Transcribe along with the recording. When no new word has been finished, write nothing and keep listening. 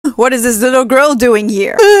What is this little girl doing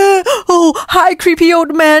here? Oh, hi, creepy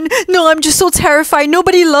old man. No, I'm just so terrified.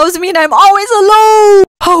 Nobody loves me and I'm always alone.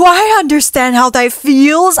 Oh, I understand how that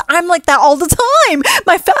feels. I'm like that all the time.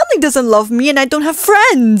 My family doesn't love me and I don't have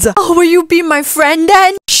friends. Oh, will you be my friend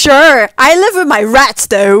then? Sure, I live with my rats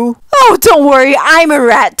though. Oh, don't worry, I'm a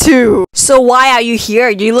rat too. So why are you here?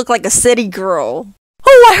 You look like a city girl.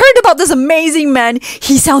 Oh, I heard about this amazing man.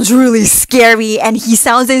 He sounds really scary and he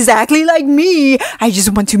sounds exactly like me. I just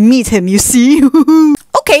want to meet him, you see?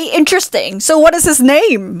 Okay, interesting. So what is his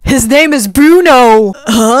name? His name is Bruno.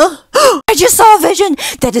 Huh? I just saw a vision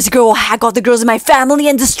that this girl will hack all the girls in my family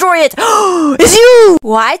and destroy it. It's you!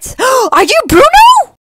 What? Are you Bruno?